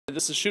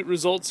This is shoot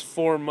results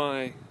for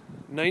my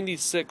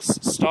 96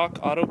 stock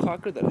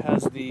autococker that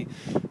has the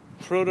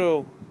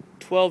Proto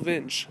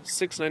 12-inch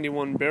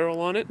 691 barrel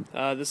on it.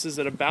 This is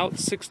at about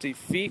 60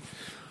 feet.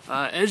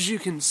 As you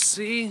can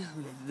see,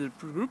 the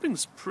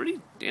grouping's pretty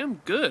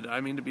damn good.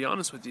 I mean, to be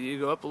honest with you, you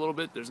go up a little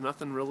bit, there's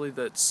nothing really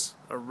that's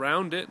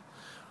around it.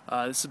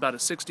 This is about a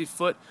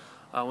 60-foot.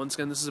 Once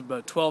again, this is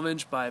about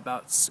 12-inch by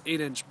about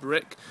 8-inch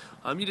brick.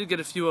 You did get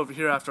a few over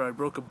here after I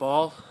broke a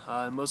ball.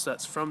 Most of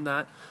that's from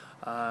that.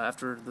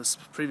 After this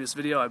previous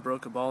video, I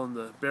broke a ball in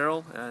the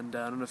barrel, and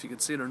I don't know if you can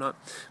see it or not,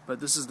 but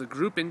this is the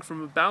grouping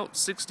from about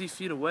 60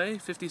 feet away,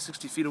 50,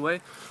 60 feet away.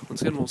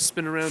 Once again, we'll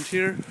spin around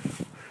here,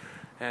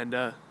 and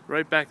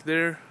right back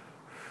there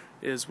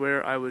is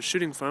where I was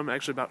shooting from,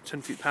 actually about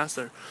 10 feet past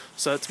there.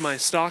 So that's my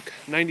stock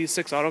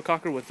 96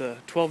 autococker with a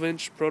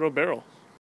 12-inch Proto barrel.